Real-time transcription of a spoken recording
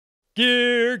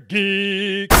Gear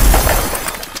Geek.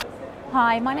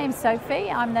 Hi, my name's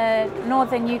Sophie. I'm the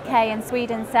Northern UK and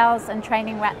Sweden sales and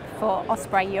training rep for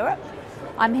Osprey Europe.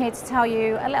 I'm here to tell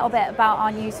you a little bit about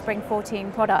our new Spring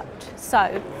 14 product.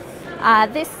 So,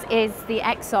 this is the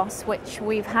Exos, which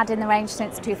we've had in the range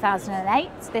since 2008.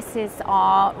 This is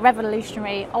our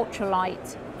revolutionary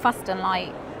ultralight, fast and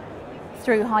light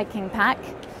through hiking pack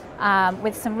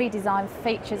with some redesigned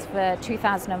features for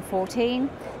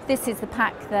 2014. This is the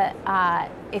pack that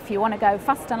if you want to go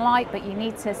fast and light but you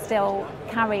need to still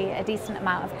carry a decent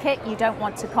amount of kit, you don't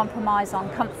want to compromise on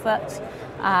comfort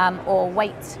or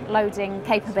weight loading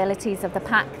capabilities of the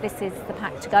pack, this is the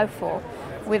pack to go for.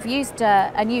 We've used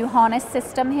a new harness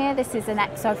system here. This is an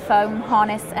exo foam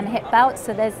harness and hip belt,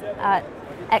 so there's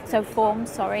exo form,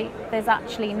 sorry. There's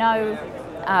actually no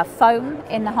foam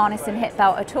in the harness and hip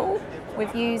belt at all.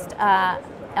 We've used a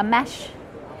mesh,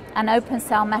 an open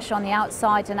cell mesh on the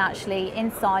outside, and actually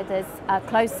inside there's a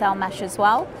closed cell mesh as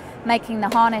well, making the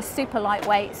harness super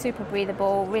lightweight, super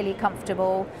breathable, really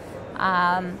comfortable.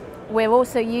 We're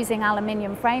also using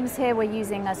aluminium frames here. We're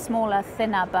using a smaller,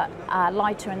 thinner, but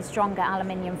lighter and stronger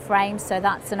aluminium frame, so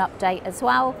that's an update as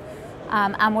well.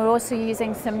 And we're also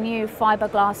using some new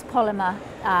fiberglass polymer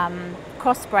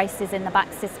cross braces in the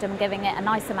back system, giving it a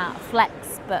nice amount of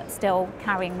flex, but still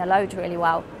carrying the load really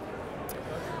well.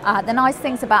 The nice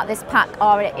things about this pack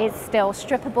are it is still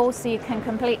strippable, so you can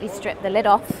completely strip the lid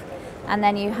off, and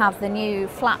then you have the new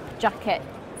flap jacket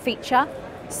feature.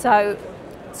 So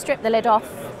strip the lid off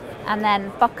and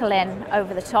then buckle in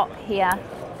over the top here,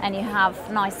 and you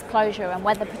have nice closure and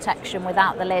weather protection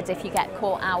without the lid if you get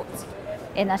caught out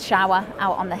in a shower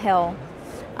out on the hill.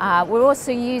 We're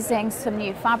also using some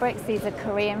new fabrics. These are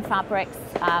Korean fabrics,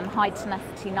 high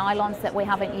tenacity nylons that we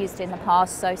haven't used in the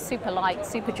past, so super light,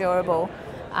 super durable,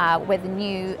 with a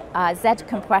new Z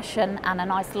compression and a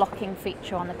nice locking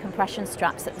feature on the compression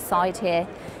straps at the side here.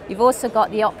 You've also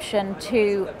got the option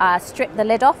to strip the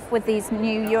lid off with these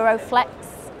new Euroflex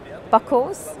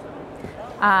buckles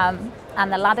and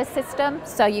the ladder system,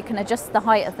 so you can adjust the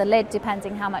height of the lid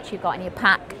depending how much you've got in your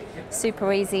pack.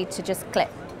 Super easy to just clip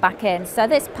back in. So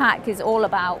this pack is all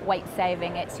about weight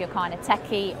saving. It's your kind of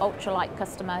techie, ultralight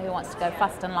customer who wants to go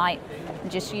fast and light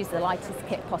and just use the lightest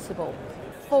kit possible.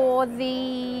 For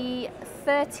the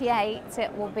 38,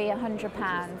 it will be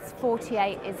 £100.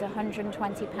 48 is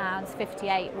 £120.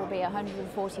 58 will be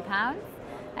 £140.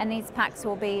 And these packs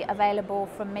will be available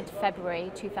from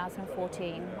mid-February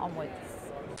 2014 onwards.